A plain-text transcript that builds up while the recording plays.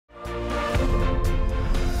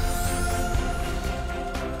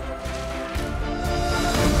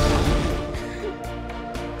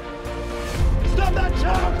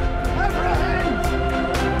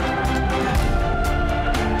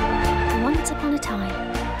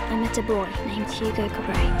met a boy named Hugo.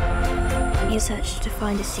 He searched to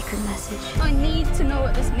find a secret message. I need to know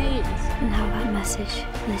what this means. And how that message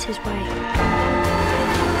lit his way.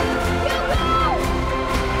 Hugo!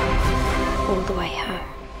 All the way home.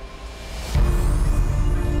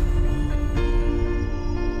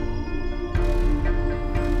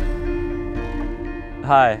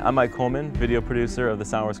 Hi, I'm Michael Coleman, video producer of the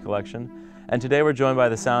SoundWorks Collection, and today we're joined by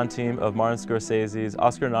the sound team of Martin Scorsese's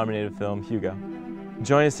Oscar-nominated film, Hugo.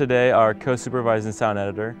 Joining us today are co-supervising sound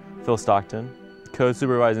editor, Phil Stockton,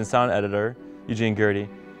 co-supervising sound editor, Eugene Gearty,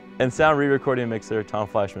 and sound re-recording mixer, Tom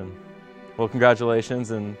Fleischman. Well, congratulations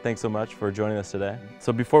and thanks so much for joining us today.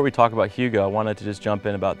 So before we talk about Hugo, I wanted to just jump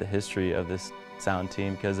in about the history of this sound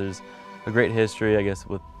team, because there's a great history, I guess,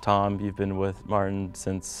 with Tom. You've been with Martin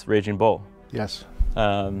since Raging Bull. Yes.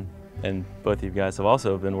 And both of you guys have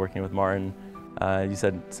also been working with Martin, you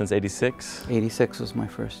said since '86? 86 was my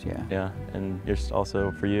first, yeah. Yeah, and you're also,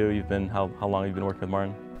 for you, you've been, how long have you been working with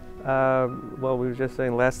Martin? Well, we were just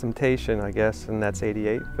saying Last Temptation, I guess, and that's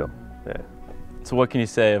 '88, Phil. Yeah. So what can you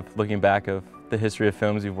say of looking back of the history of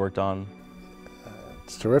films you've worked on?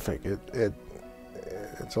 It's terrific. It's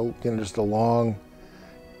just a long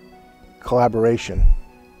collaboration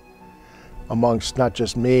amongst not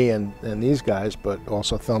just me and these guys, but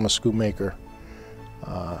also Thelma Scootmaker,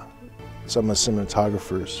 some of the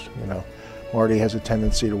cinematographers. You know, Marty has a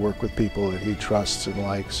tendency to work with people that he trusts and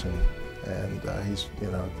likes, and he's,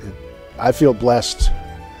 you know, I feel blessed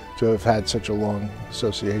to have had such a long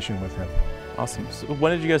association with him. Awesome. So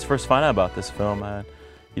when did you guys first find out about this film?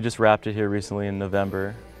 You just wrapped it here recently in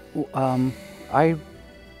November. I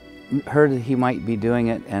heard that he might be doing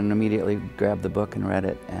it and immediately grabbed the book and read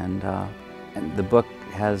it, and the book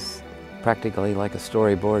has practically like a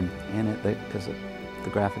storyboard in it because of the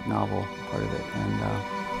graphic novel part of it,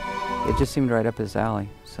 and it just seemed right up his alley.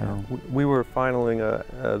 So we were finaling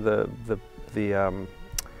the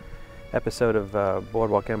episode of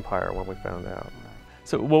Boardwalk Empire when we found out.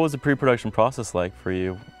 So what was the pre-production process like for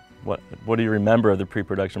you? What do you remember of the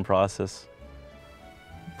pre-production process?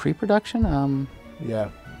 Pre-production? Yeah.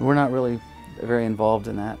 We're not really very involved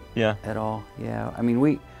in that at all. Yeah, I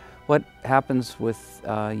mean, what happens with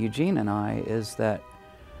Eugene and I is that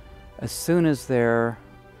as soon as they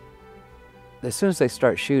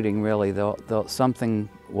start shooting, really, something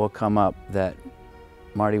will come up that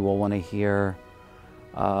Marty will want to hear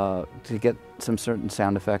to get some certain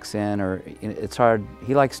sound effects in, or it's hard.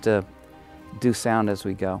 He likes to do sound as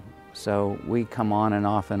we go, so we come on and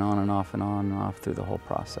off and on and off and on and off through the whole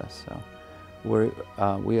process. So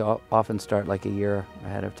we often start like a year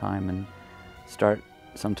ahead of time and start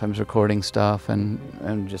sometimes recording stuff and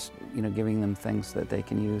just, you know, giving them things that they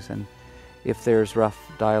can use. And if there's rough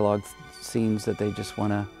dialogue scenes that they just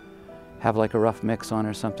want to have like a rough mix on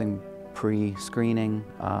or something pre-screening,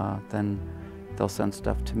 then they'll send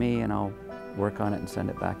stuff to me and I'll work on it and send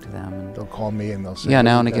it back to them. And they'll call me and they'll say, yeah,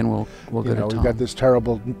 now and again we'll go to Tom. We've got this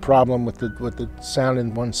terrible problem with the sound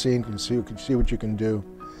in one scene. Can see what you can do.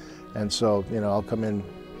 And so, you know, I'll come in,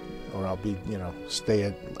 or I'll be, you know, stay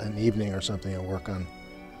at an evening or something and work on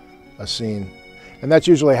a scene. And that's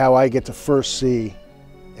usually how I get to first see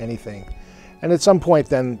anything. And at some point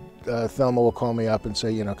then Thelma will call me up and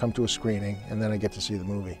say, you know, come to a screening, and then I get to see the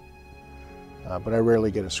movie. But I rarely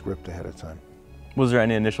get a script ahead of time. Was there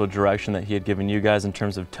any initial direction that he had given you guys in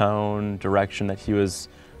terms of tone, direction that he was,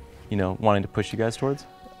 you know, wanting to push you guys towards?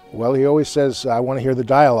 Well, he always says, I want to hear the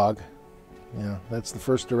dialogue. You know, that's the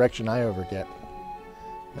first direction I ever get,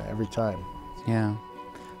 every time. Yeah,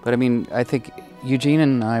 but I mean, I think Eugene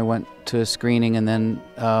and I went to a screening, and then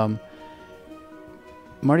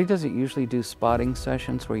Marty doesn't usually do spotting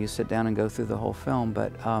sessions where you sit down and go through the whole film,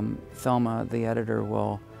 but Thelma, the editor,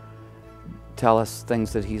 will tell us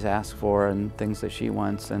things that he's asked for and things that she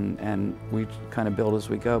wants, and we kind of build as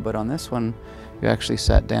we go. But on this one, you actually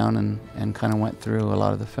sat down and kind of went through a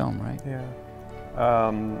lot of the film, right? Yeah.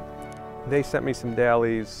 They sent me some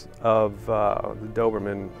dailies of the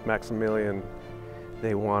Doberman, Maximilian.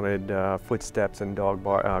 They wanted footsteps and dog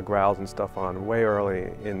growls and stuff on way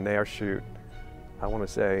early in their shoot. I want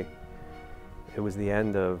to say it was the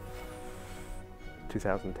end of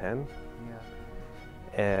 2010,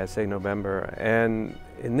 say November. And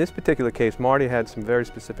in this particular case, Marty had some very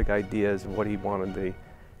specific ideas of what he wanted the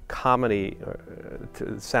comedy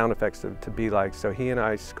sound effects to be like. So he and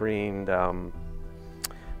I screened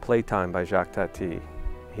Playtime by Jacques Tati.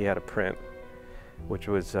 He had a print, which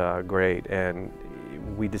was great, and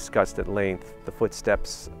we discussed at length the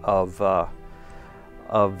footsteps of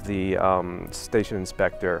the station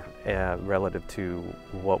inspector relative to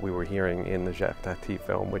what we were hearing in the Jacques Tati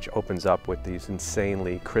film, which opens up with these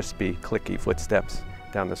insanely crispy, clicky footsteps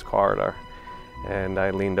down this corridor. And I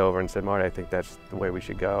leaned over and said, Marty, I think that's the way we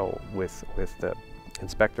should go with the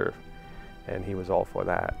inspector. And he was all for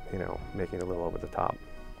that, you know, making it a little over the top.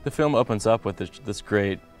 The film opens up with this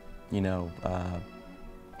great, you know,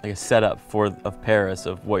 like a setup of Paris,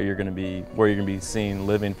 of what you're going to be, where you're going to be seen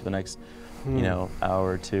living for the next, you know,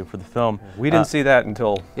 hour or two for the film. We didn't see that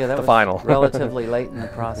until that the was final. relatively late in the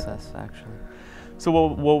process, actually. So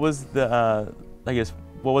what was the, I guess,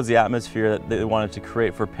 what was the atmosphere that they wanted to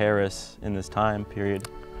create for Paris in this time period?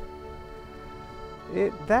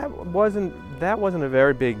 That wasn't a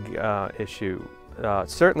very big issue.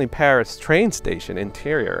 Certainly Paris train station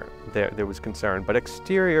interior there was concern, but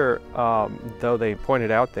exterior, though they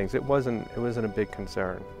pointed out things, it wasn't a big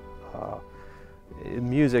concern. In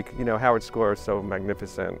music, you know, Howard's score is so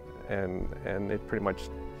magnificent, and it pretty much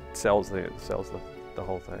sells the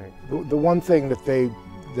whole thing. The one thing that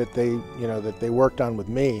they worked on with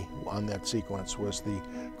me on that sequence was the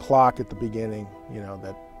clock at the beginning, you know,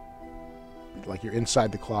 that like you're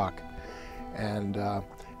inside the clock, and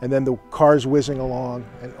then the cars whizzing along,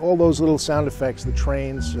 and all those little sound effects, the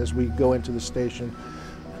trains as we go into the station,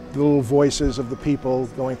 the little voices of the people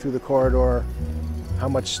going through the corridor, how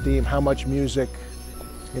much steam, how much music,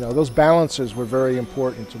 you know, those balances were very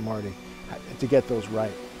important to Marty, to get those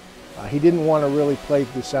right. He didn't want to really play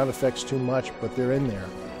the sound effects too much, but they're in there,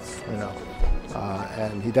 you know,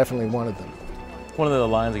 and he definitely wanted them. One of the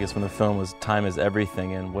lines, I guess, from the film was "time is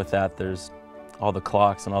everything," and with that there's all the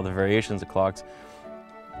clocks and all the variations of clocks.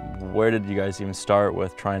 Where did you guys even start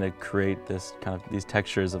with trying to create this kind of these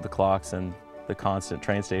textures of the clocks and the constant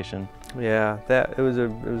train station? Yeah, it was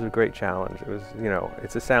a great challenge. It was, you know,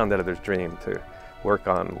 it's a sound editor's dream to work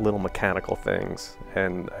on little mechanical things,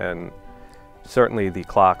 and certainly the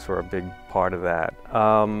clocks were a big part of that.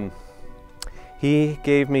 He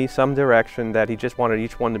gave me some direction that he just wanted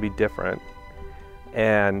each one to be different,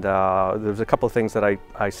 and there was a couple of things that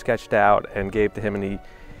I sketched out and gave to him, and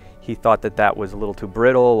he thought that was a little too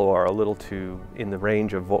brittle or a little too in the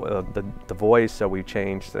range of the voice, so we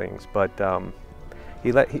changed things. But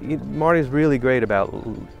Marty's really great about,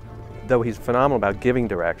 though he's phenomenal about giving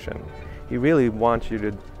direction, he really wants you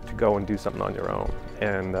to go and do something on your own.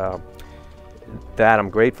 And that I'm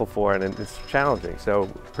grateful for, and it's challenging. So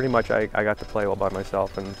pretty much I got to play all by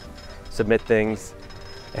myself and submit things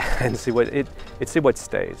and see what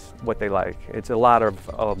stays, what they like. It's a lot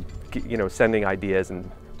of you know, sending ideas and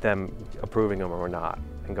them approving them or not,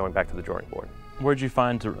 and going back to the drawing board. Where'd you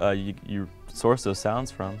find you source those sounds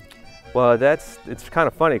from? Well, it's kind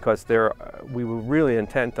of funny because we were really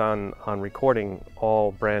intent on recording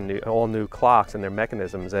all new clocks and their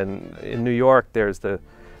mechanisms. And in New York, there's the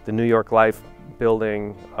New York Life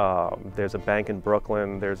building. There's a bank in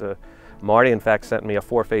Brooklyn. Marty, in fact, sent me a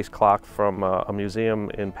 4-face clock from a museum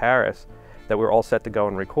in Paris that we're all set to go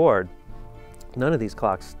and record. None of these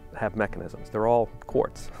clocks have mechanisms. They're all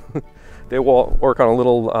quartz. They all work on a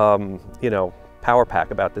little, you know, power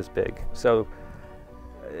pack about this big. So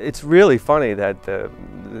it's really funny that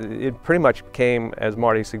it pretty much came as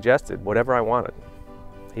Marty suggested, whatever I wanted.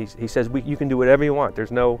 He says, you can do whatever you want. There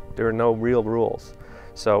are no real rules.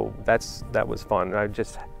 So that was fun. I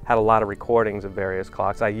just had a lot of recordings of various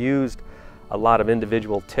clocks. I used a lot of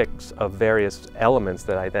individual ticks of various elements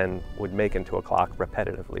that I then would make into a clock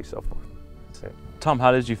repetitively, so forth. So. Tom,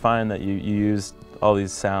 how did you find that you used all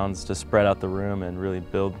these sounds to spread out the room and really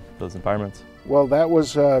build those environments? Well, that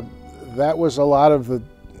was a lot of the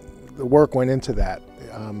work went into that.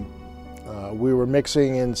 We were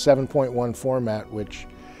mixing in 7.1 format, which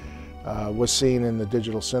was seen in the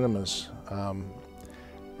digital cinemas.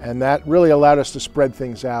 And that really allowed us to spread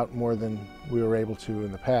things out more than we were able to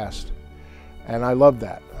in the past. And I love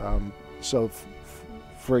that. So,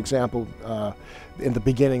 for example, in the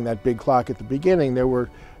beginning, that big clock at the beginning, there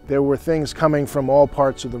were things coming from all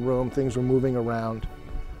parts of the room. Things were moving around.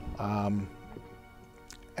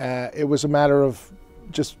 It was a matter of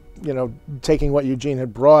just, you know, taking what Eugene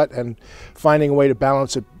had brought and finding a way to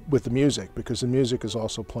balance it with the music, because the music is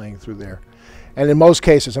also playing through there. And in most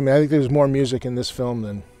cases, I mean, I think there's more music in this film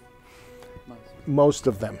than most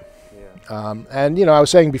of them. Yeah. And, you know, I was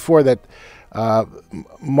saying before that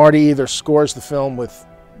Marty either scores the film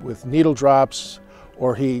with needle drops,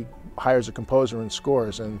 or he hires a composer and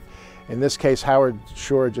scores. And in this case, Howard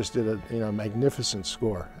Shore just did a magnificent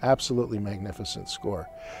score, absolutely magnificent score,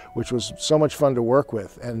 which was so much fun to work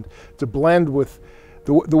with, and to blend with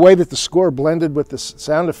the way that the score blended with the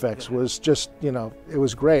sound effects was just, you know, it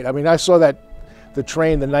was great. I mean, I saw the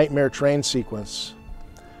nightmare train sequence,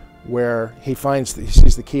 where he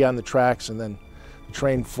sees the key on the tracks, and then the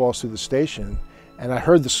train falls through the station, and I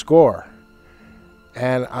heard the score,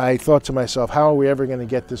 And I thought to myself, how are we ever going to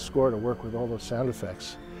get this score to work with all those sound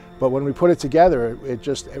effects? But when we put it together,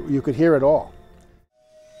 you could hear it all.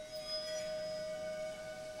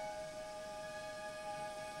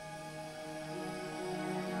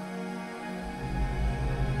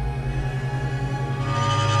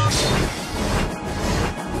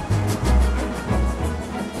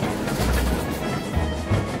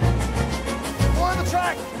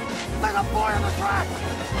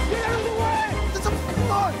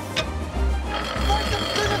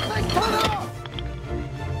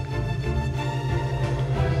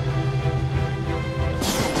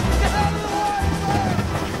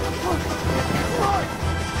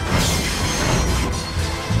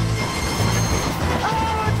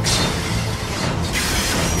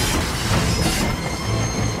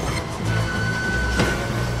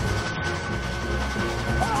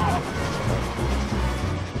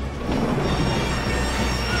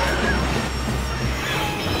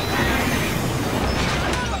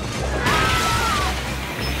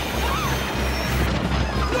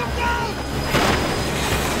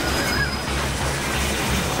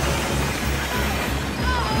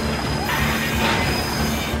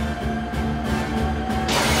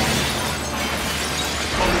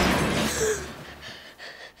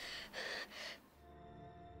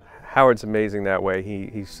 Howard's amazing that way.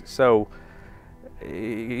 He's so,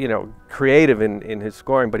 you know, creative in his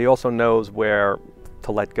scoring, but he also knows where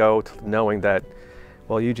to let go, knowing that,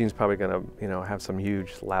 well, Eugene's probably going to, you know, have some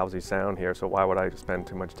huge lousy sound here, so why would I spend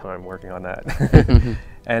too much time working on that?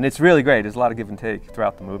 And it's really great. There's a lot of give and take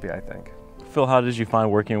throughout the movie, I think. Phil, how did you find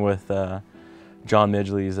working with John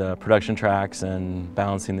Midgley's production tracks and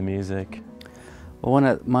balancing the music? Well, one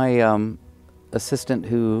of my assistant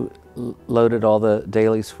who loaded all the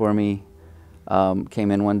dailies for me came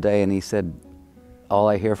in one day and he said, all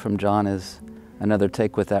I hear from John is another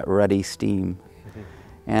take with that ruddy steam.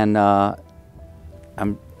 And I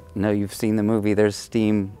know you've seen the movie, there's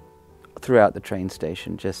steam throughout the train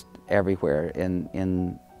station, just everywhere,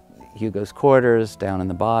 in Hugo's quarters, down in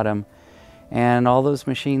the bottom, and all those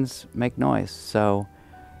machines make noise. So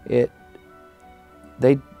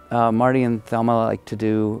Marty and Thelma like to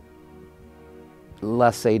do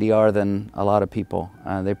less ADR than a lot of people.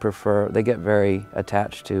 They get very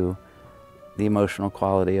attached to the emotional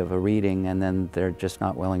quality of a reading, and then they're just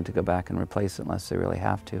not willing to go back and replace it unless they really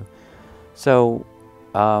have to. So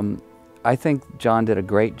I think John did a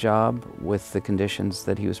great job with the conditions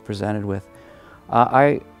that he was presented with.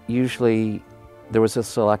 There was a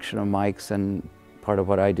selection of mics, and part of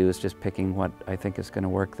what I do is just picking what I think is going to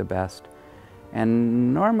work the best.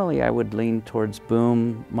 And normally I would lean towards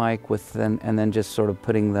boom mic and then just sort of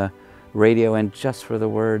putting the radio in just for the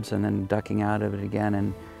words and then ducking out of it again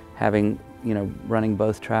and having, you know, running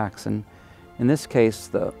both tracks. And in this case,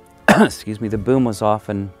 the the boom was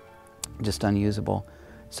often just unusable.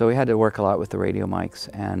 So we had to work a lot with the radio mics,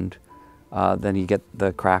 and then you get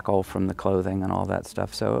the crackle from the clothing and all that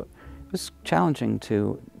stuff. So it was challenging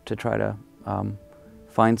to try to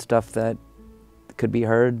find stuff that could be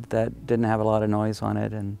heard that didn't have a lot of noise on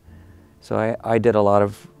it. And so I did a lot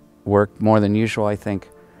of work, more than usual, I think,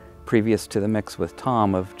 previous to the mix with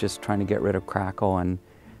Tom, of just trying to get rid of crackle and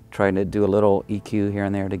trying to do a little EQ here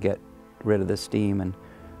and there to get rid of the steam. And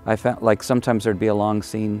I found, like, sometimes there'd be a long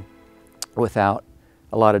scene without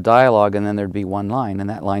a lot of dialogue, and then there'd be one line, and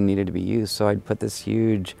that line needed to be used. So I'd put this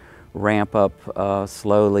huge ramp up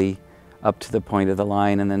slowly up to the point of the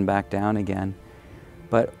line and then back down again.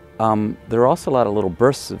 But there are also a lot of little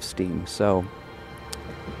bursts of steam, so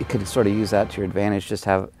you could sort of use that to your advantage, just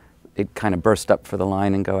have it kind of burst up for the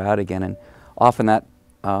line and go out again. And often that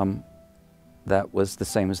was the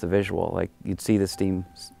same as the visual, like you'd see the steam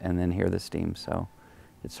and then hear the steam, so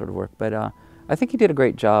it sort of worked. But I think he did a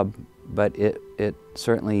great job, but it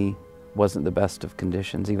certainly wasn't the best of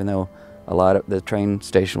conditions, even though a lot of the train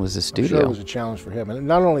station was a studio. I'm sure it was a challenge for him, and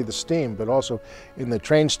not only the steam, but also in the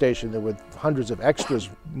train station there were hundreds of extras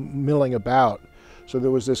milling about, so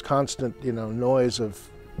there was this constant, you know, noise of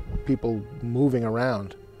people moving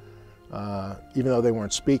around. Even though they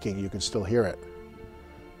weren't speaking, you could still hear it.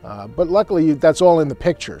 But luckily, that's all in the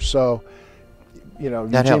picture. So, you know,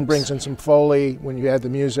 Eugene brings in some Foley. When you add the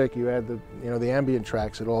music, you add the, you know, the ambient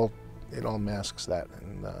tracks. It all masks that,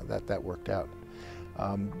 and that worked out.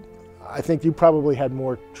 I think you probably had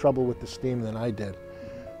more trouble with the steam than I did.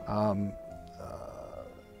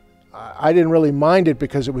 I didn't really mind it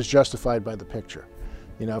because it was justified by the picture.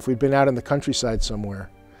 You know, if we'd been out in the countryside somewhere,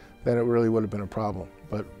 then it really would have been a problem.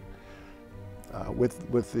 But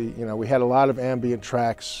with the, you know, we had a lot of ambient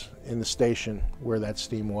tracks in the station where that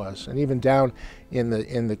steam was, and even down in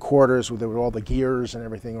the quarters where there were all the gears and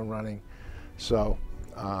everything were running. So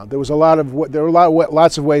there were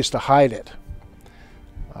lots of ways to hide it.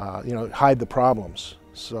 Hide the problems.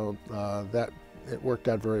 So that it worked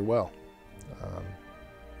out very well.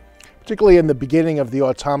 Particularly in the beginning of the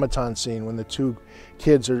automaton scene, when the two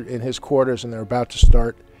kids are in his quarters and they're about to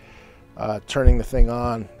start turning the thing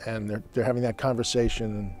on, and they're having that conversation,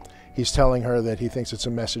 and he's telling her that he thinks it's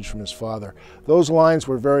a message from his father. Those lines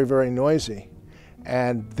were very, very noisy,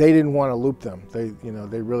 and they didn't want to loop them.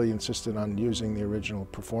 They really insisted on using the original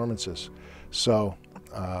performances. So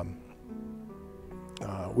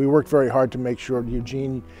we worked very hard to make sure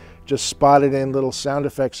Eugene just spotted in little sound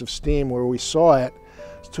effects of steam where we saw it,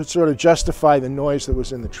 to sort of justify the noise that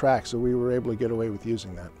was in the track, so we were able to get away with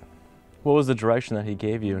using that. What was the direction that he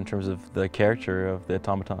gave you in terms of the character of the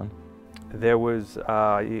automaton? There was,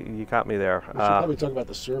 you caught me there. We should probably talk about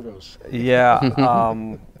the servos. Yeah,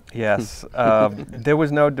 yes. There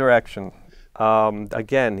was no direction.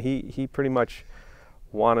 Again, he pretty much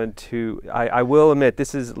wanted to, I will admit,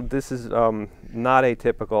 this is not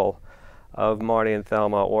atypical of Marty and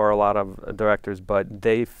Thelma or a lot of directors, but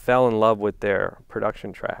they fell in love with their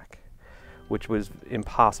production track, which was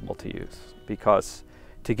impossible to use, because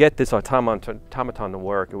to get this automaton to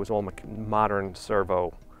work, it was all modern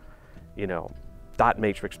servo, dot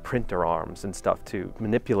matrix printer arms and stuff to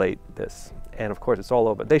manipulate this. And of course it's all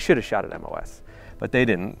over. They should have shot at MOS, but they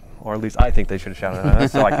didn't, or at least I think they should have shot at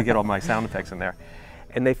MOS so I could get all my sound effects in there.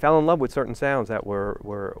 And they fell in love with certain sounds that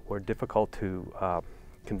were difficult to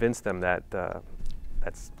convince them that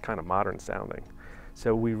that's kind of modern sounding.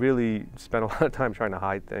 So we really spent a lot of time trying to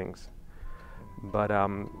hide things. But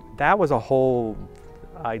that was a whole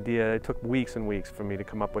idea. It took weeks and weeks for me to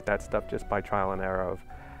come up with that stuff just by trial and error.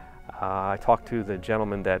 I talked to the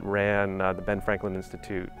gentleman that ran the Ben Franklin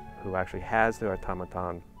Institute, who actually has the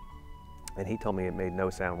automaton, and he told me it made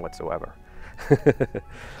no sound whatsoever.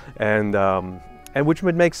 And which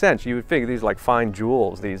would make sense. You would figure these like fine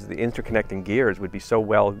jewels, the interconnecting gears would be so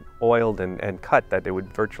well oiled and cut that they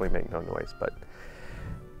would virtually make no noise. But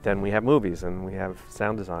then we have movies and we have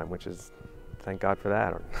sound design, which is, thank God for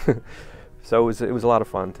that. So it was a lot of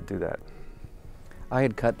fun to do that. I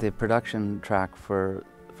had cut the production track for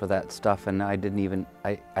that stuff, and I didn't even,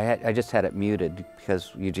 I just had it muted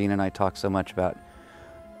because Eugene and I talked so much about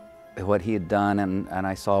what he had done, and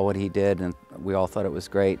I saw what he did, and we all thought it was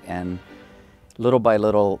great. And little by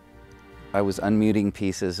little, I was unmuting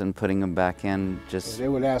pieces and putting them back in. Just they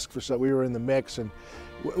would ask for something. We were in the mix, and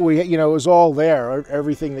it was all there.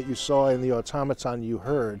 Everything that you saw in the automaton, you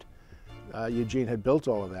heard. Eugene had built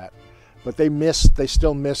all of that, but they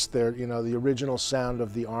still missed their, the original sound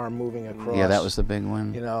of the arm moving across. Yeah, that was the big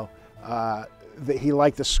one. He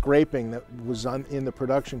liked the scraping that was in the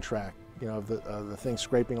production track. The thing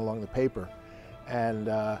scraping along the paper,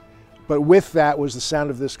 and. But with that was the sound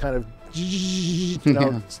of this kind of,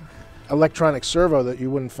 electronic servo that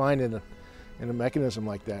you wouldn't find in a mechanism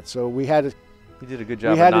like that. So we had to. You did a good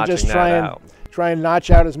job. We had to just try and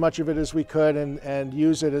notch out as much of it as we could, and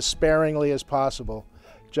use it as sparingly as possible,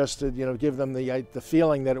 just to give them the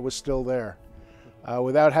feeling that it was still there,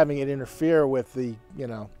 without having it interfere with the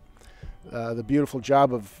the beautiful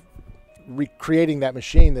job of recreating that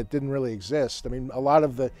machine that didn't really exist. I mean, a lot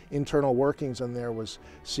of the internal workings in there was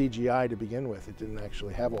CGI to begin with. It didn't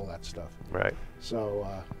actually have all that stuff. Right. So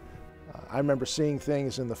I remember seeing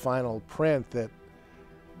things in the final print that,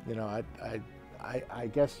 I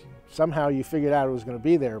guess somehow you figured out it was going to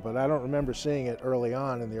be there, but I don't remember seeing it early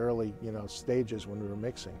on in the early, stages when we were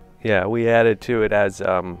mixing. Yeah, we added to it as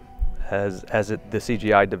the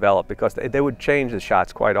CGI developed, because they would change the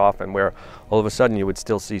shots quite often, where all of a sudden you would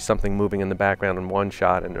still see something moving in the background in one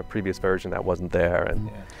shot in a previous version that wasn't there. And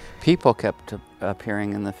yeah. People kept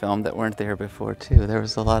appearing in the film that weren't there before too. There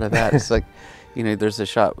was a lot of that. It's like, there's a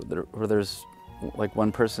shot where there's like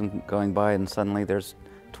one person going by and suddenly there's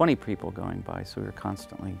 20 people going by, so we were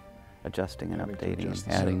constantly adjusting and updating and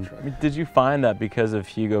adding. I mean, did you find that because of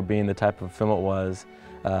Hugo being the type of film it was,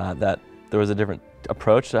 that there was a different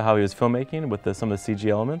approach to how he was filmmaking with some of the CG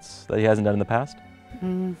elements that he hasn't done in the past?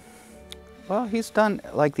 Well, he's done,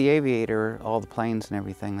 like The Aviator, all the planes and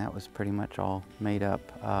everything, that was pretty much all made up.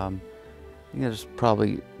 There's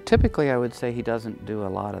probably, typically I would say he doesn't do a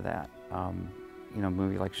lot of that. A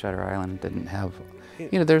movie like Shutter Island didn't have,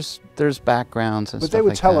 there's backgrounds and stuff like that. But they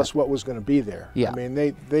would tell us what was going to be there. Yeah. I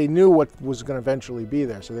mean, they knew what was going to eventually be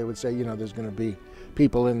there, so they would say, there's going to be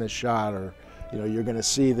people in this shot, or you're going to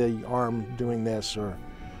see the arm doing this, or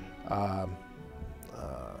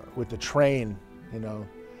with the train,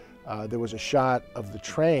 there was a shot of the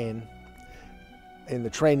train, in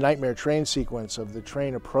the Nightmare train sequence, of the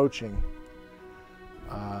train approaching,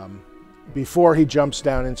 before he jumps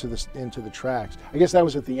down into the tracks. I guess that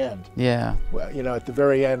was at the end. Yeah. Well, you know, at the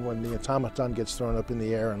very end when the automaton gets thrown up in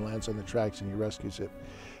the air and lands on the tracks and he rescues it.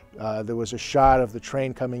 There was a shot of the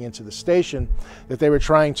train coming into the station that they were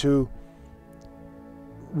trying to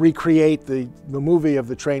recreate the movie of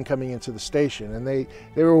the train coming into the station, and they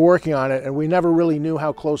were working on it, and we never really knew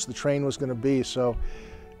how close the train was going to be. So,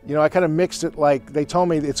 you know, I kind of mixed it, like they told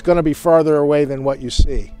me it's going to be farther away than what you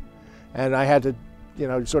see, and I had to, you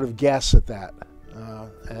know, sort of guess at that.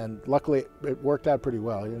 And luckily, it worked out pretty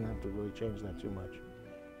well. I didn't have to really change that too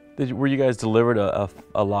much. Were you guys delivered a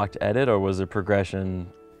locked edit, or was it progression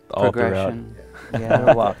all throughout?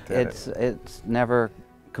 Yeah. Locked it's never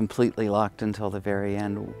completely locked until the very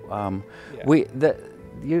end.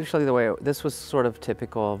 Usually the way this was sort of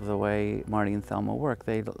typical of the way Marty and Thelma work.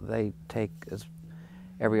 They take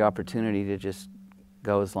every opportunity to just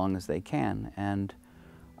go as long as they can, and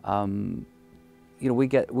you know,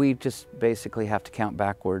 we just basically have to count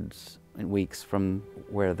backwards in weeks from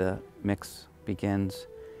where the mix begins,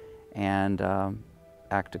 and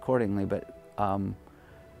act accordingly. But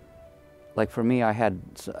like for me, I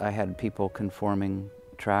had people conforming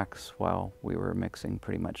tracks while we were mixing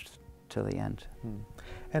pretty much to the end.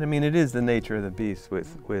 And I mean, it is the nature of the beast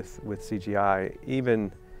with CGI.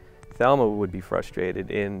 Even Thelma would be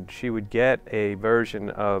frustrated, and she would get a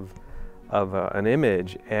version of an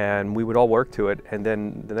image, and we would all work to it, and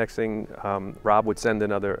then the next thing, Rob would send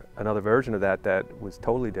another version of that was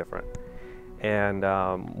totally different, and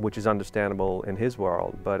which is understandable in his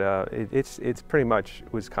world, but it's pretty much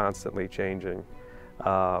was constantly changing.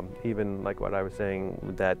 Even like what I was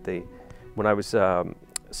saying, that when I was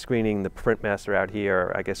screening the printmaster out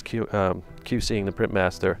here, I guess QCing the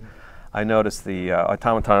printmaster, I noticed the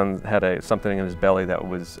automaton had something in his belly that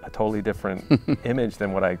was a totally different image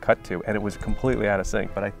than what I cut to, and it was completely out of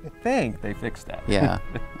sync. But I think they fixed that. Yeah.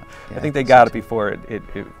 I think they got it before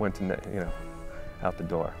it went to, you know, out the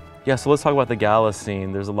door. Yeah, so let's talk about the gala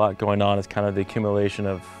scene. There's a lot going on. It's kind of the accumulation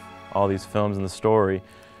of all these films in the story.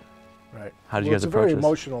 Right. How did you guys approach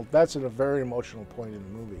this? That's a very emotional point in the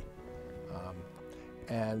movie.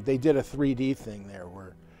 And they did a 3D thing there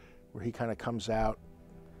where he kind of comes out.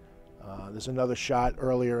 There's another shot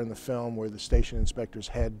earlier in the film where the station inspector's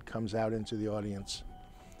head comes out into the audience.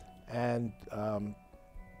 And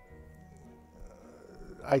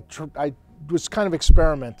I was kind of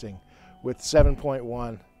experimenting with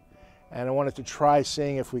 7.1, and I wanted to try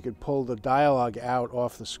seeing if we could pull the dialogue out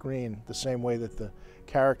off the screen the same way that the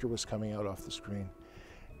character was coming out off the screen.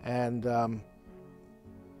 And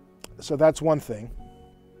so that's one thing.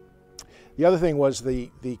 The other thing was the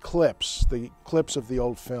clips of the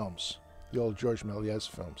old films, the old Georges Méliès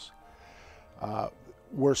films,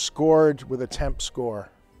 were scored with a temp score.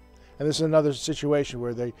 And this is another situation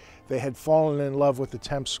where they had fallen in love with the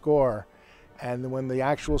temp score, and when the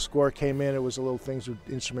actual score came in, it was a little things with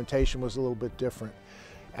instrumentation was a little bit different.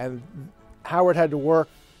 And Howard had to work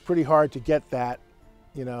pretty hard to get that,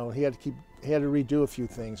 you know, he had to redo a few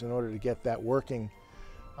things in order to get that working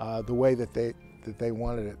the way that they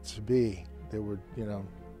wanted it to be. There were, you know,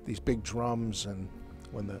 these big drums, and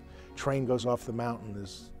when the train goes off the mountain,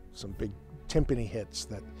 there's some big timpani hits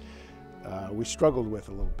that we struggled with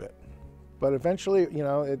a little bit. But eventually, you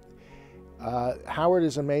know, Howard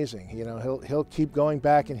is amazing. You know, he'll keep going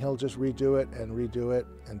back and he'll just redo it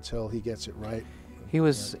until he gets it right. He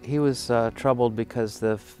was troubled because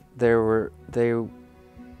the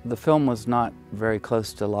film was not very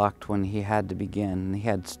close to locked when he had to begin. He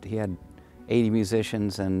had 80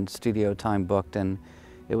 musicians and studio time booked, and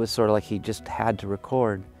it was sort of like he just had to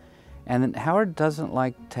record. And then Howard doesn't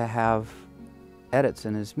like to have edits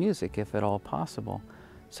in his music, if at all possible.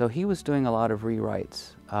 So he was doing a lot of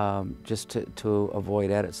rewrites just to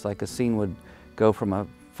avoid edits. Like a scene would go from a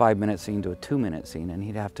 5-minute scene to a 2-minute scene, and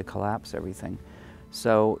he'd have to collapse everything.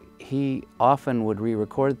 So he often would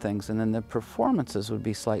re-record things, and then the performances would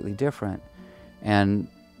be slightly different. And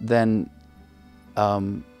then,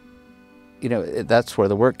 you know, that's where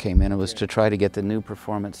the work came in. It was to try to get the new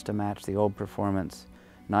performance to match the old performance,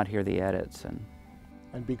 not hear the edits.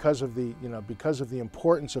 And because of the, you know, because of the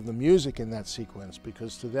importance of the music in that sequence,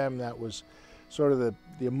 because to them that was sort of the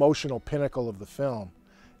emotional pinnacle of the film,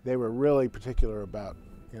 they were really particular about,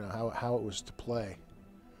 you know, how it was to play.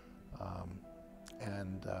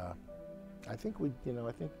 I think we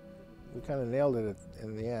kind of nailed it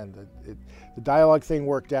in the end. The dialogue thing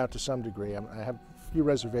worked out to some degree. I have a few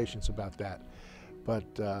reservations about that, but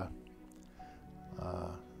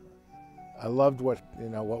I loved what we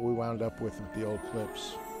wound up with the old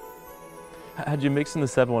clips. Had you mixed in the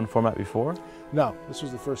 7.1 format before? No, this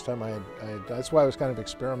was the first time I had. That's why I was kind of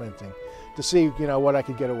experimenting to see, you know, what I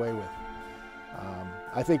could get away with.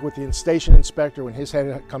 I think with the station inspector, when his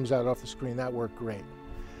head comes out off the screen, that worked great.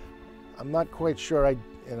 I'm not quite sure I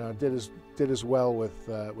did as well with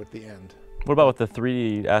the end. What about with the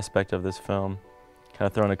 3D aspect of this film? Kind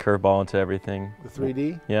of throwing a curveball into everything. The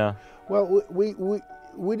 3D? Yeah. Well,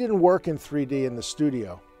 we didn't work in 3D in the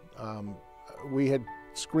studio. We had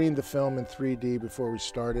screened the film in 3D before we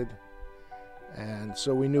started, and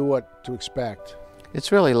so we knew what to expect.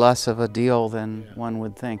 It's really less of a deal than one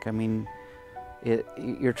would think. I mean,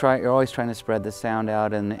 you're always trying to spread the sound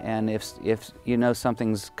out, and if you know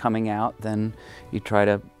something's coming out, then you try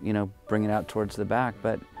to bring it out towards the back.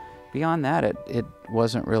 But beyond that, it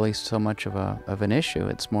wasn't really so much of an issue.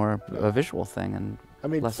 It's more a visual thing, and I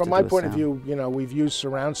mean, from my point of view, we've used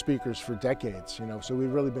surround speakers for decades, so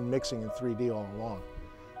we've really been mixing in 3D all along.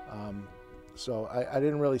 So I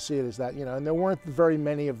didn't really see it as that, and there weren't very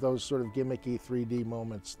many of those sort of gimmicky 3D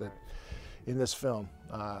moments that in this film.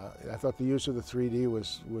 I thought the use of the 3D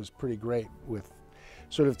was pretty great, with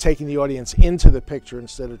sort of taking the audience into the picture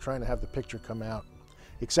instead of trying to have the picture come out,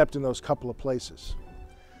 except in those couple of places.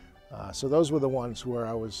 So those were the ones where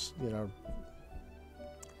I was,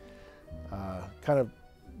 kind of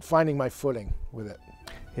finding my footing with it.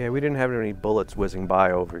 Yeah, we didn't have any bullets whizzing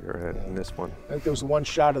by over your head in this one. I think there was one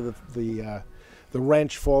shot of the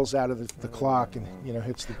wrench falls out of the clock and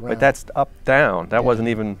hits the ground. But that's up down. That wasn't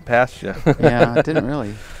even past you. Yeah, it didn't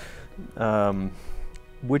really.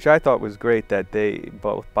 Which I thought was great that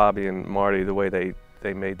both Bobby and Marty, the way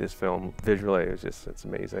they made this film visually, it's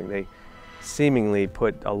amazing. They seemingly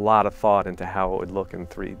put a lot of thought into how it would look in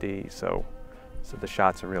 3D. So the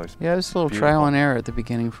shots are really it was a little trial and error at the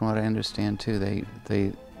beginning, from what I understand too.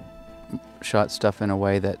 They shot stuff in a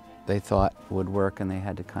way that they thought would work, and they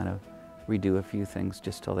had to kind of redo a few things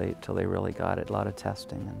just till they really got it. A lot of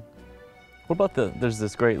testing. And what about there's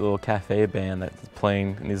this great little cafe band that's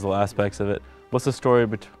playing in these little aspects of it. What's the story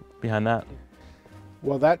behind that?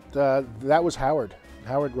 Well, that was Howard.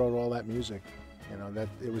 Howard wrote all that music. That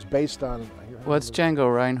it was based on. Well, it's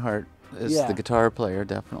Django Reinhardt is the guitar player,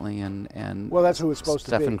 definitely, and well, that's who it's supposed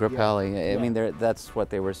to be. Stefan Grappelli. Yeah. I mean, that's what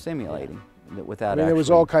they were simulating, without. I mean, there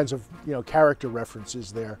was all kinds of character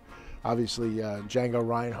references there. Obviously, Django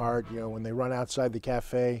Reinhardt. When they run outside the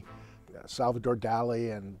cafe, Salvador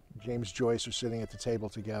Dali and James Joyce are sitting at the table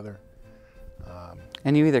together.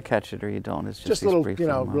 And you either catch it or you don't. It's just little, brief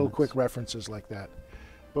real quick references like that.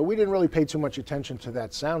 But we didn't really pay too much attention to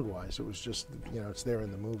that sound-wise. It was just, it's there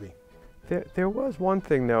in the movie. There was one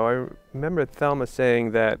thing, though. I remember Thelma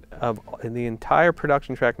saying that in the entire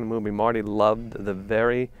production track in the movie, Marty loved the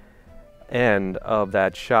very end of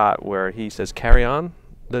that shot where he says, "Carry on,"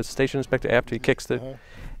 the station inspector, after he kicks the...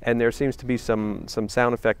 And there seems to be some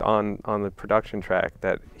sound effect on the production track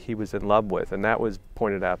that he was in love with, and that was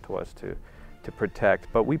pointed out to us to protect.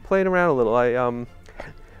 But we played around a little.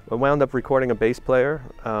 I wound up recording a bass player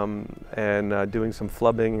and doing some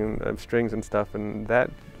flubbing of strings and stuff, and that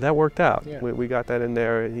worked out. Yeah. We got that in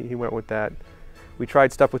there. He went with that. We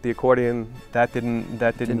tried stuff with the accordion. That didn't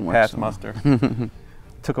pass muster.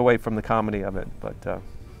 Took away from the comedy of it. But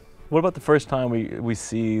what about the first time we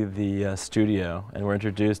see the studio and we're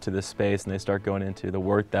introduced to this space and they start going into the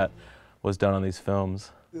work that was done on these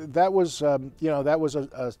films? That was,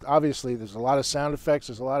 obviously there's a lot of sound effects,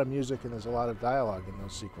 there's a lot of music, and there's a lot of dialogue in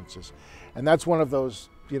those sequences. And that's one of those,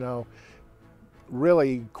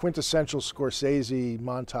 really quintessential Scorsese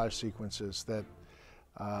montage sequences that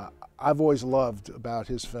I've always loved about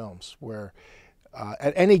his films, where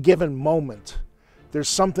at any given moment, there's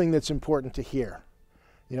something that's important to hear.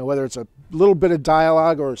 Whether it's a little bit of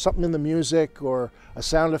dialogue or something in the music or a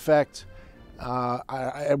sound effect.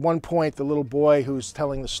 At one point, the little boy who's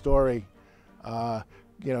telling the story,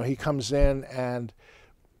 he comes in and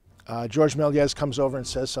George Méliès comes over and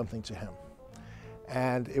says something to him.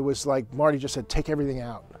 And it was like Marty just said, take everything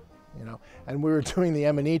out, And we were doing the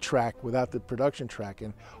M&E track without the production track.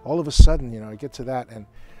 And all of a sudden, I get to that and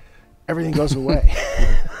everything goes away.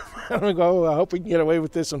 I go, I hope we can get away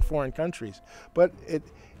with this in foreign countries. But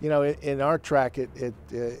in our track,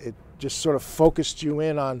 it just sort of focused you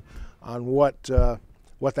in on what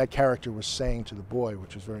that character was saying to the boy,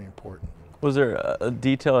 which was very important. Was there a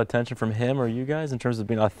detailed attention from him or you guys in terms of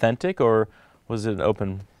being authentic, or was it an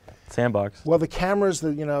open sandbox? Well, the cameras,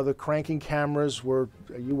 the cranking cameras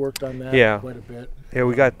you worked on that quite a bit. Yeah,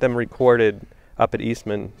 we got them recorded up at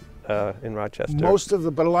Eastman in Rochester.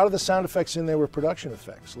 But a lot of the sound effects in there were production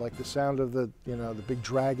effects, like the sound of the big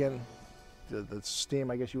dragon, the steam.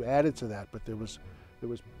 I guess you added to that, but there was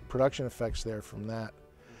production effects there from that.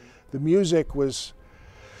 The music was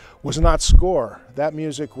not score. That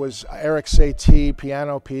music was Eric Satie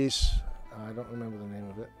piano piece. I don't remember the name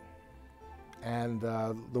of it. and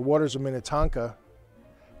The Waters of Minnetonka,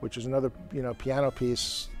 which is another piano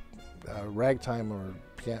piece, ragtime or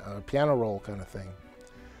piano roll kind of thing,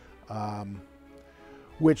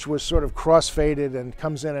 which was sort of cross-faded and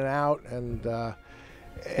comes in and out. And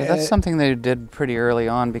that's something they did pretty early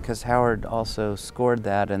on, because Howard also scored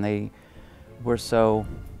that, and they were so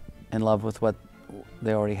in love with what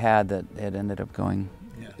they already had that it ended up going.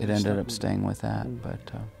 Yeah, it ended up staying with that. But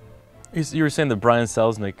you were saying the Brian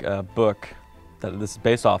Selznick book that this is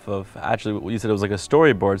based off of. Actually, you said it was like a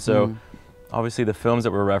storyboard. So obviously, the films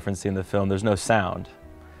that we're referencing in the film, there's no sound.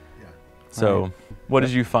 Yeah. So what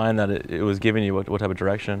did you find that it was giving you? What type of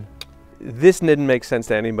direction? This didn't make sense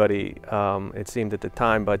to anybody, it seemed at the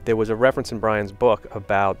time, but there was a reference in Brian's book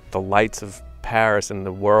about the lights of Paris and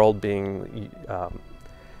the world being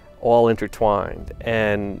all intertwined.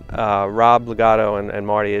 And Rob Legato and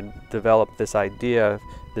Marty had developed this idea,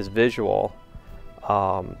 this visual,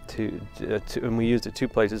 and we used it 2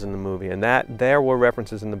 places in the movie. And there were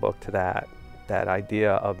references in the book to that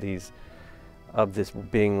idea of this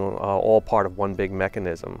being all part of one big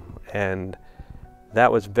mechanism. And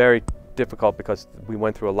that was very difficult because we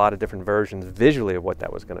went through a lot of different versions visually of what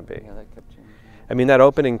that was going to be. yeah, that kept changing. I mean, that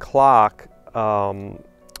opening clock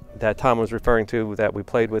that Tom was referring to that we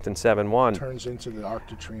played with in 7-1 turns into the Arc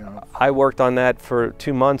de Triomphe. I worked on that for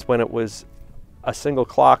 2 months when it was a single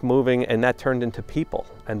clock moving, and that turned into people,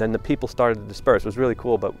 and then the people started to disperse. It was really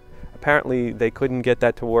cool, but apparently they couldn't get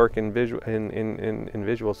that to work in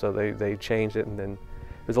visual, so they changed it, and then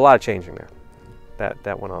there's a lot of changing there.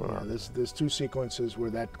 That went on and on. There's 2 sequences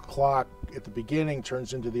where that clock at the beginning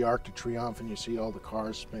turns into the Arc de Triomphe, and you see all the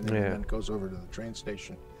cars spinning, and then it goes over to the train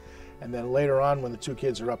station. And then later on, when the 2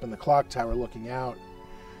 kids are up in the clock tower looking out,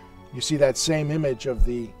 you see that same image of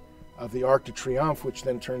the Arc de Triomphe, which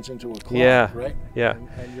then turns into a clock, right? Yeah.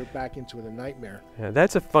 And you're back into a nightmare. Yeah,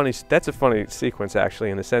 that's a funny sequence,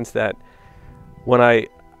 actually, in the sense that when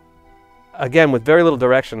again, with very little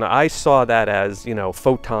direction, I saw that as,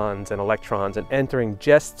 photons and electrons and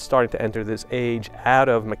starting to enter this age out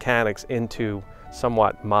of mechanics into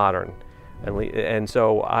somewhat modern. And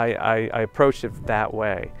so I approached it that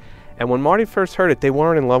way. And when Marty first heard it, they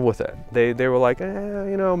weren't in love with it. They were like,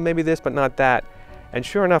 maybe this, but not that. And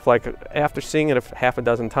sure enough, like after seeing it half a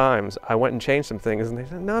dozen times, I went and changed some things, and they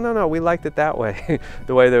said, no, we liked it that way,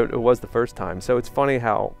 the way that it was the first time. So it's funny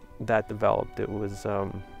how that developed. It was,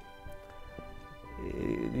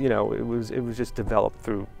 it was just developed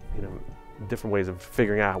through, different ways of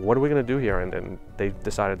figuring out what are we going to do here, and then they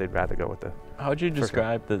decided they'd rather go with the. How would you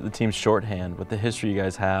describe the team's shorthand with the history you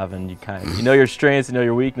guys have, and you know your strengths, you know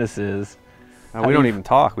your weaknesses? We don't even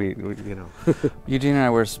talk. We Eugene and I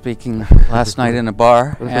were speaking last night in a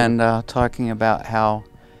bar and talking about how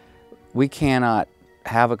we cannot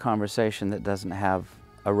have a conversation that doesn't have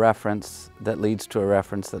a reference that leads to a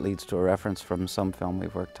reference that leads to a reference from some film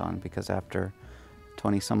we've worked on, because after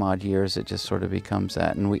 20 some odd years it just sort of becomes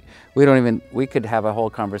that, and we could have a whole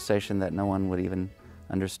conversation that no one would even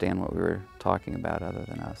understand what we were talking about other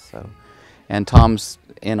than us. So, and Tom's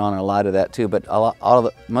in on a lot of that too, but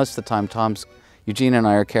most of the time Eugene and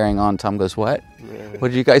I are carrying on. Tom goes, "What? Yeah. What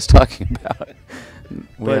are you guys talking about?"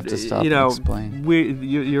 We have to stop and explain.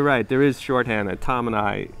 You're right. There is shorthand that Tom and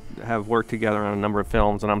I have worked together on a number of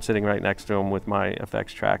films, and I'm sitting right next to him with my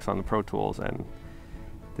effects tracks on the Pro Tools, and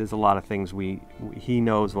there's a lot of things he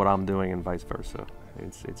knows what I'm doing and vice versa.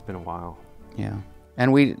 It's been a while. Yeah,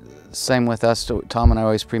 and same with us. Tom and I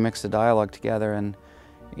always pre-mix the dialogue together, and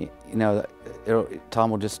Tom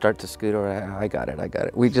will just start to scoot, or I got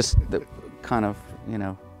it. We just kind of,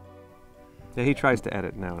 Yeah, he tries to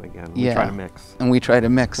edit now and again. We try to mix. And we try to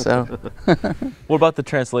mix, so. What about the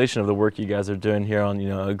translation of the work you guys are doing here on,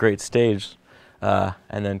 a great stage,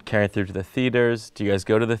 and then carrying through to the theaters? Do you guys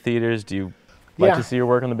go to the theaters? Do you like to see your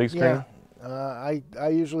work on the big screen? Yeah, I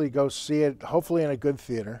usually go see it, hopefully in a good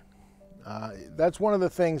theater. That's one of the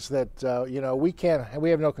things that, we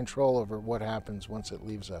have no control over what happens once it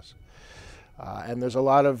leaves us. And there's a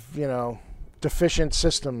lot of, deficient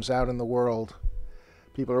systems out in the world.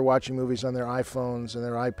 People are watching movies on their iPhones and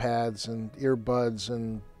their iPads and earbuds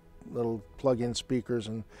and little plug-in speakers,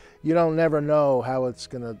 and you don't never know how it's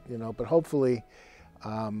gonna, but hopefully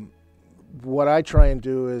what I try and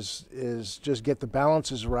do is just get the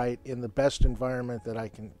balances right in the best environment that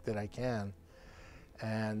I can.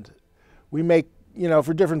 And we make,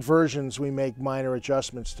 for different versions, we make minor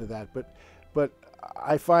adjustments to that, but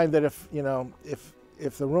I find that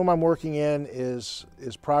if the room I'm working in is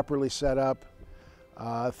properly set up,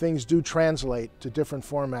 things do translate to different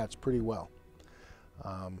formats pretty well.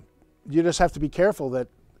 You just have to be careful that,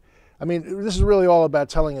 this is really all about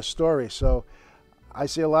telling a story. So I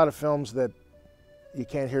see a lot of films that you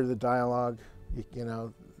can't hear the dialogue. You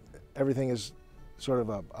know, everything is sort of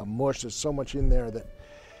a mush. There's so much in there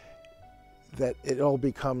that it all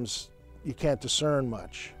becomes, you can't discern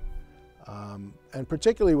much. And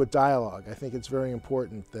particularly with dialogue, I think it's very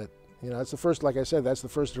important that, you know, that's the first, like I said, that's the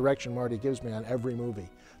first direction Marty gives me on every movie.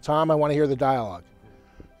 Tom, I want to hear the dialogue.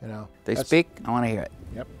 You know, They speak, I want to hear it.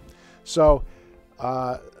 Yep. So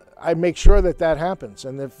I make sure that that happens,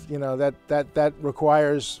 and if you know that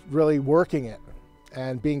requires really working it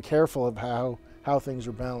and being careful of how things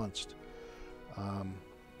are balanced.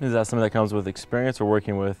 Is that something that comes with experience or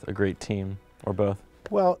working with a great team, or both?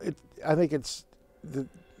 Well, I think it's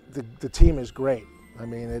the team is great. I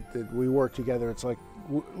mean, we work together. It's like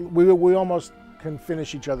we almost can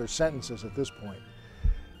finish each other's sentences at this point.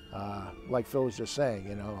 Like Phil was just saying,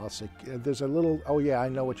 you know, I'll say, there's a little, oh yeah, I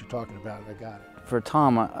know what you're talking about, I got it. For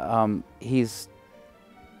Tom, he's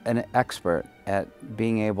an expert at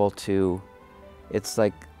being able to, it's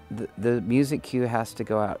like the music cue has to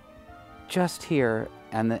go out just here,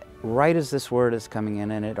 and right as this word is coming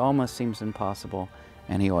in, and it almost seems impossible,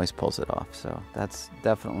 and he always pulls it off. So that's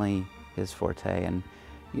definitely his forte. And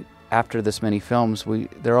after this many films,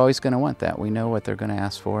 they're always going to want that. We know what they're going to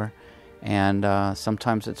ask for. And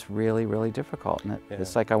sometimes it's really, really difficult. And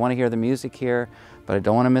it's like, I want to hear the music here, but I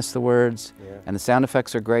don't want to miss the words. Yeah. And the sound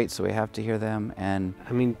effects are great, so we have to hear them. And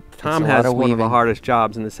I mean, Tom has one of the hardest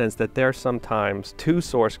jobs in the sense that there's sometimes 2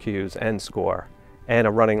 source cues and score, and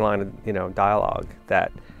a running line of, you know, dialogue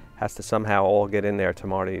that has to somehow all get in there to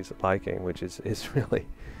Marty's liking, which is really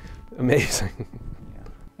amazing. Yeah.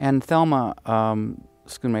 And Thelma,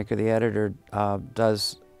 Schoonmaker, the editor,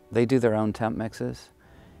 they do their own temp mixes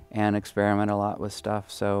and experiment a lot with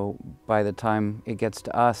stuff. So by the time it gets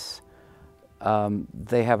to us,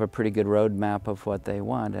 they have a pretty good roadmap of what they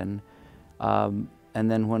want. And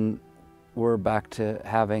then when we're back to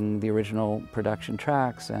having the original production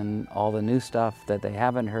tracks and all the new stuff that they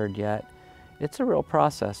haven't heard yet, it's a real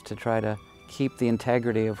process to try to keep the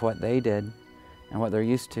integrity of what they did and what they're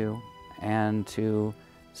used to, and to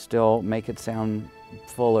still make it sound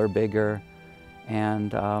fuller, bigger,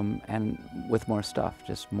 and with more stuff,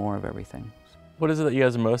 just more of everything. What is it that you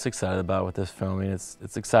guys are most excited about with this film? I mean,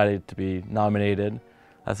 it's exciting to be nominated.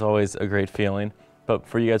 That's always a great feeling. But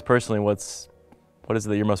for you guys personally, what is it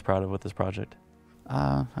that you're most proud of with this project?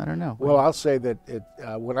 I don't know. Well, I'll say that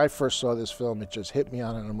when I first saw this film, it just hit me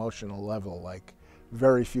on an emotional level like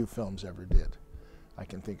very few films ever did. I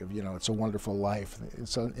can think of, you know, It's a Wonderful Life.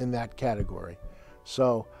 It's in that category.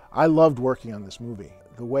 So I loved working on this movie.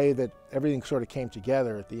 The way that everything sort of came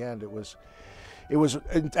together at the end, it was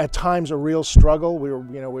at times a real struggle. We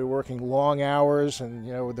were working long hours, and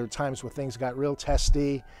you know, there were times where things got real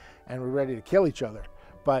testy, and we were ready to kill each other.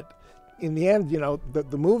 But in the end, you know,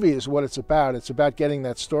 the movie is what it's about. It's about getting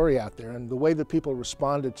that story out there, and the way that people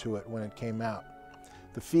responded to it when it came out.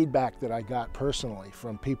 The feedback that I got personally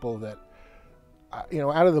from people that, you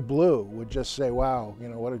know, out of the blue would just say, wow, you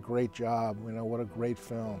know, what a great job, you know, what a great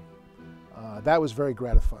film. That was very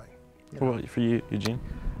gratifying. Well, for you, Eugene?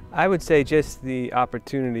 I would say just the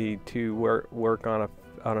opportunity to work on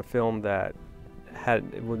a film that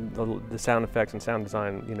had the sound effects and sound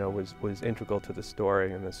design, you know, was integral to the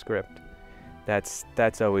story and the script.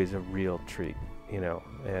 That's always a real treat, you know,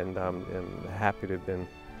 and I'm happy to have been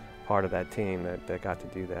part of that team that got to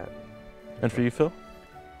do that. And for you, Phil?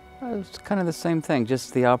 It's kind of the same thing,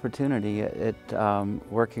 just the opportunity.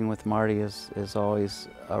 Working with Marty is always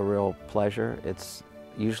a real pleasure. It's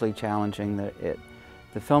usually challenging.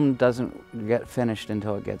 The film doesn't get finished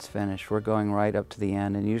until it gets finished. We're going right up to the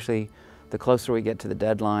end, and usually the closer we get to the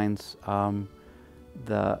deadlines,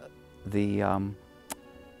 the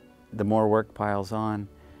more work piles on.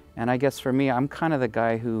 And I guess for me, I'm kind of the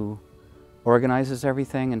guy who organizes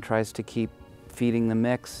everything and tries to keep feeding the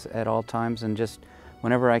mix at all times, and just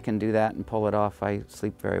whenever I can do that and pull it off, I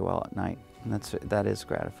sleep very well at night, and that is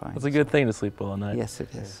gratifying. It's a good thing to sleep well at night. Yes, it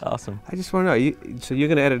is. Awesome. I just want to know, so you're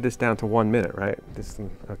going to edit this down to 1 minute, right?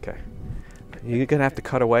 Okay. You're going to have to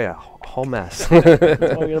cut away a whole mess. We got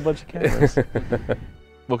a bunch of cameras.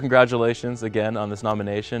 Well, congratulations again on this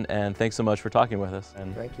nomination, and thanks so much for talking with us.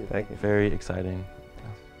 And thank you. Thank you. Very exciting